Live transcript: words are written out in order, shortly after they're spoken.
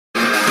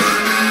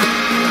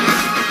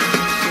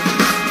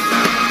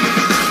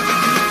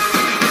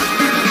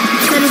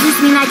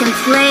can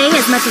play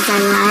as much as I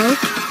like.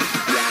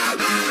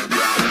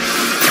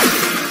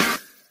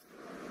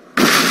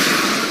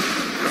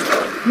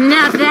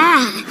 Not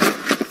bad.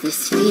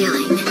 This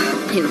feeling,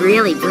 it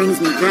really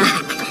brings me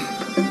back.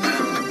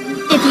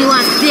 If you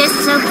want this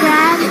so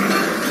bad,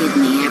 give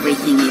me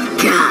everything you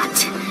got.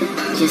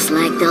 Just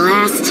like the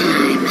last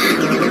time.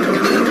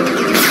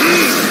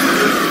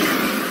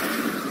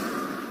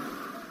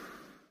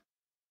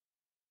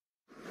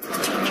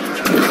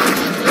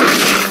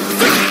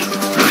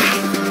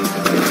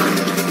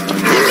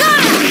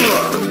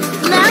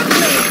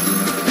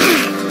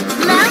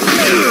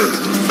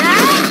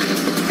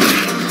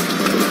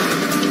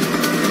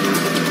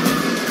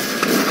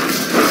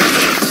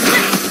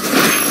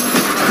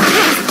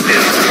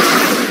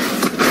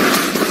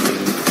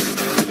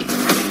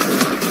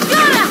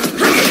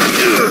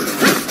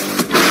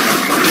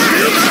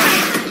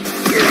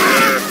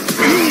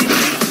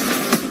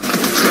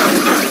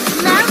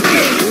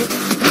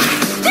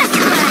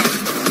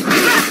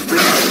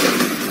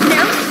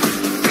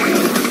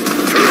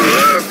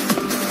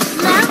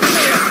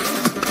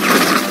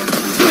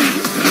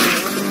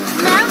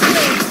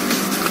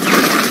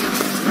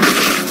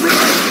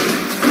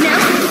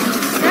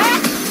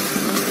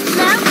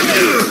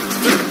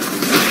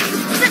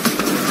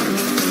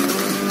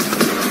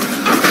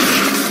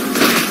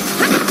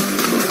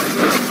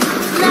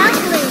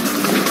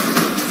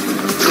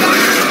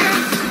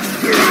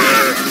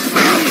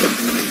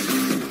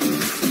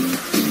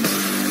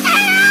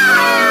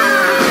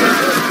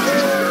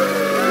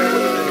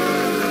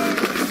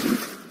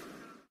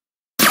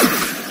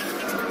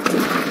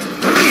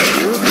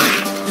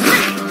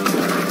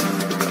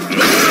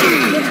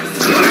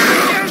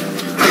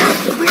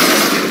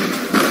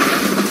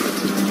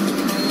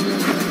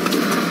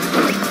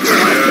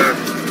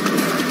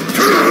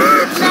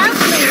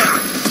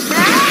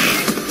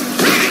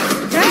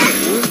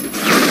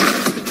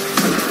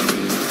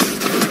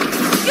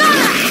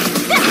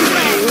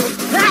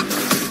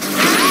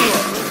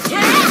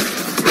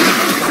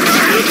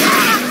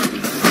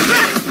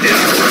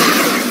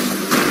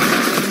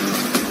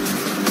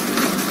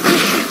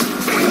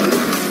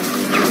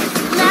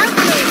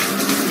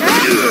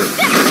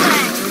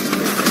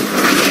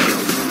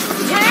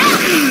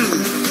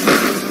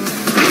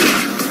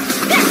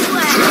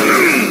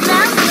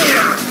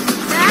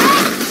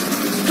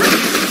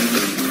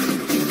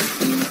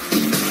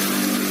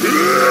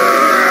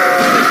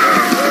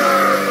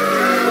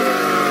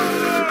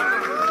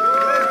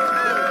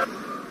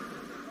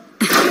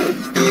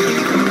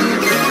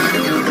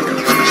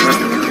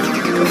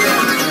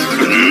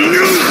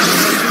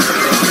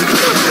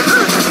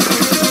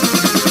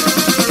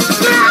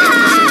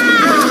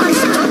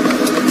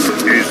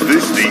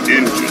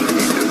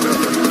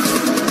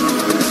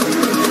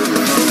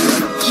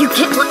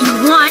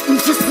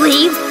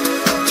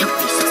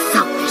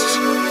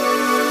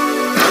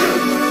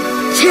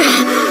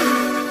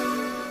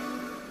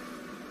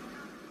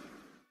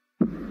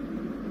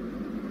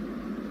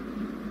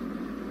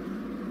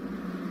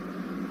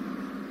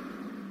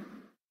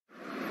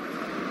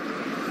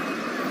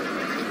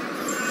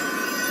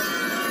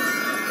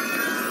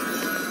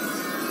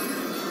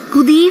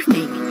 Good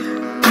evening.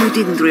 You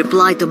didn't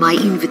reply to my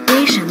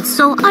invitation,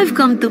 so I've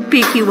come to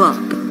pick you up.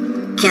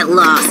 Get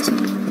lost.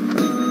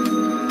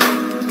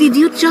 Did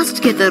you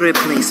just get a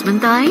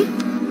replacement eye?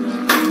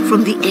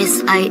 From the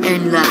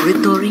SIN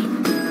laboratory?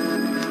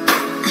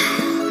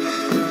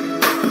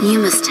 You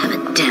must have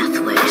a death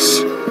wish.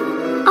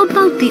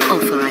 About the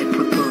offer I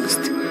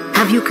proposed,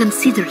 have you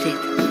considered it?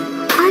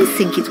 I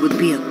think it would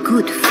be a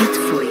good fit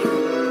for you.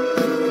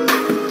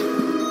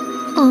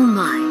 Oh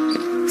my,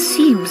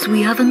 seems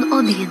we have an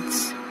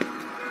audience.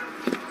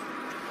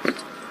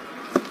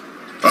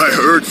 I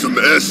heard some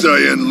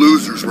SIN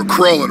losers were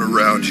crawling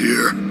around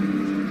here.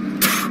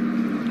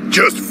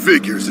 Just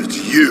figures it's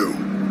you.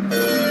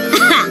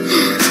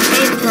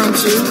 Hey,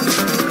 Punchy.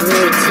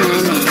 Great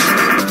timing.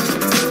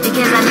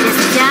 Because I'm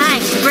just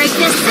dying to break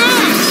this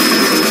in!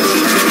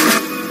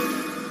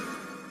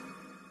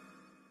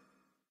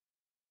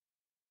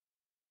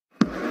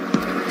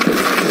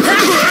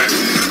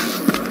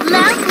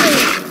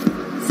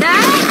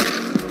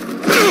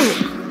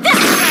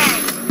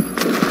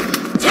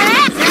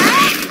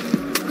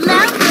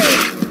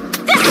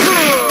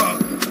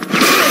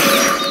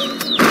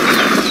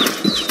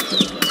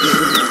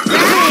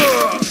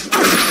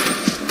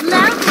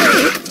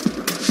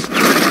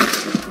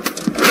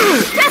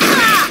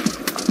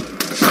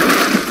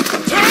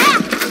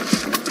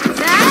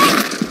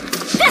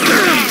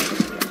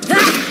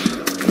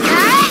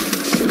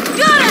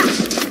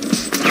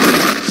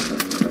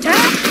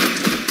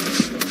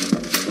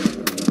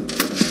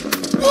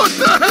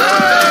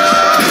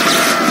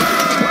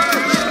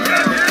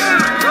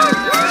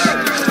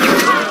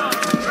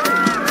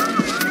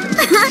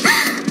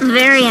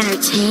 Very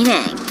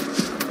entertaining.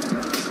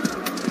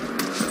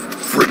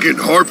 Frickin'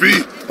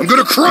 harpy! I'm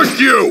gonna crush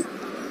you!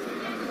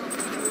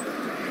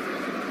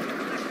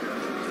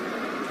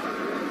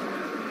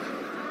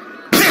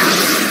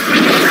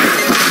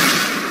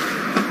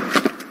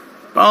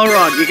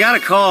 Balrog, you got a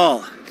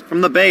call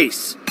from the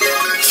base.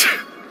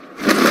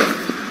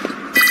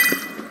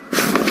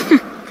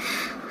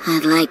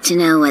 I'd like to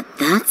know what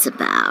that's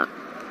about.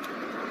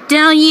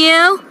 Don't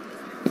you?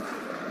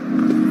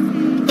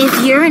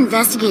 If you're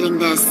investigating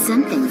this,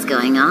 something's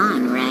going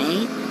on,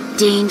 right?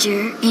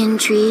 Danger,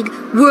 intrigue,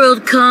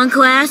 world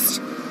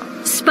conquest?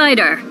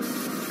 Spider,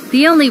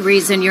 the only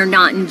reason you're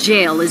not in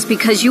jail is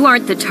because you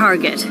aren't the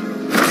target.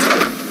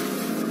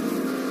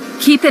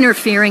 Keep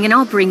interfering and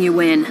I'll bring you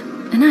in.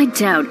 And I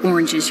doubt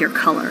orange is your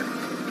color.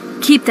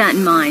 Keep that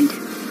in mind.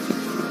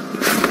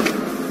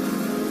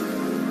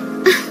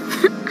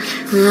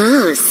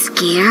 Ooh,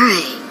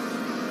 scary.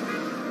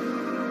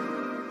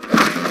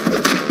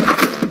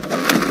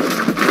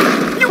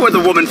 You are the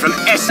woman from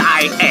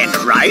SIN,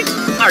 right?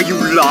 Are you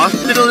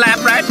lost, little lab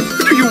rat?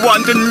 Do you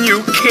want a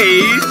new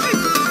cage?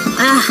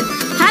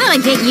 How do I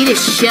get you to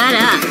shut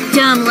up,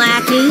 dumb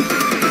lackey?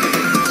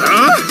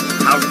 Huh?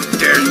 How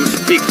dare you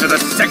speak to the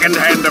second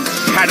hand of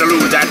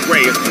Shadaloo that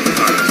way?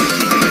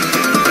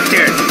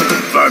 Dead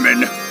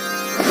vermin.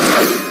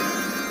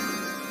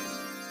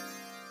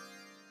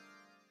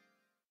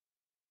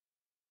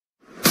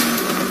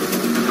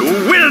 You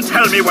will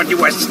tell me what you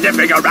were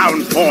sniffing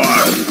around for.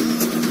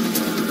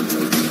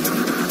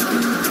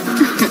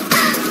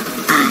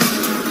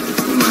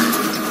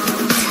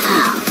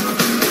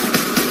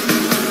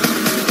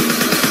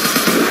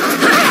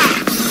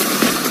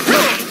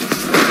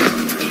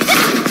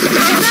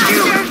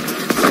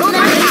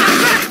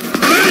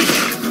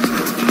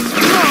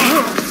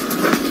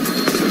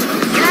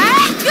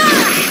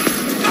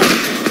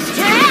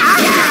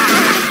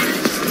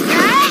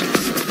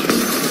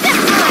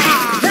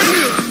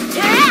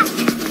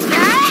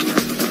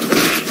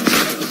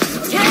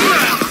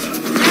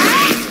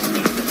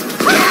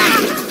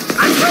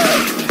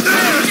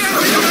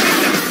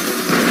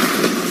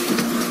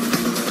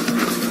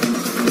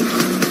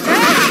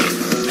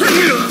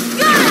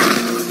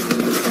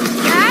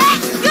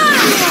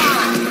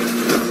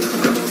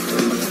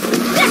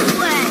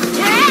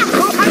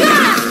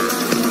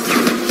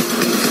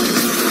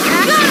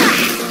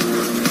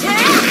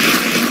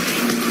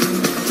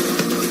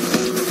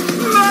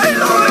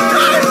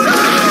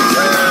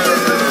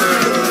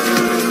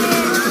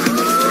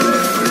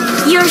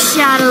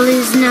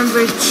 Shadaloo's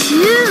number 2,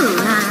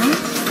 huh?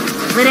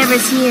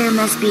 Whatever's here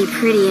must be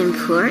pretty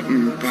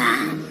important,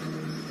 then.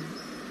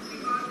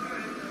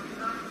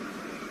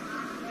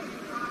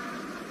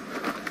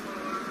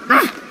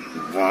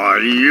 Why,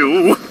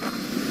 you?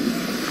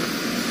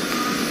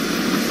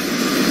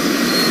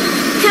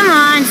 Come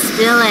on,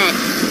 spill it.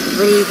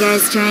 What are you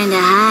guys trying to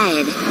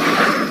hide?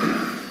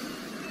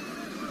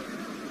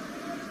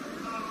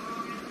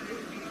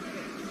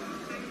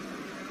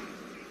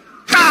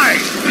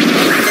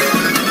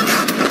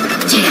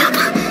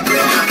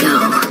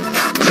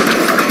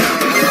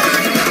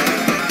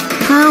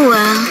 Oh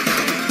well.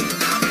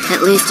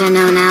 At least I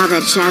know now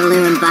that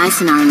Shadaloo and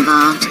Bison are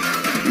involved,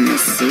 and the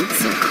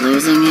suits are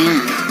closing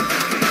in.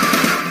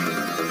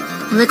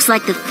 Looks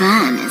like the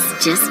fun is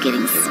just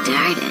getting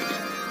started.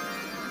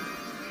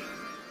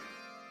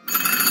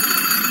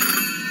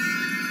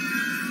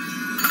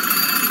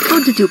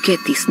 How did you get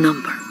this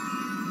number?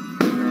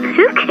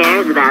 Who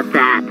cares about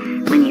that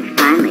when you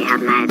finally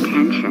have my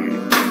attention?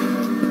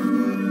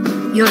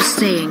 You're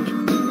saying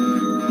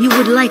you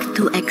would like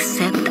to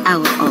accept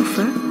our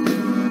offer?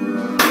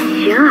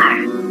 Sure.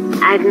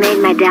 I've made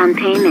my down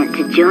payment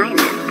to join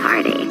this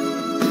party.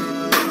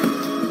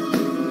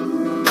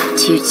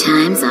 2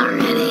 times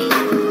already.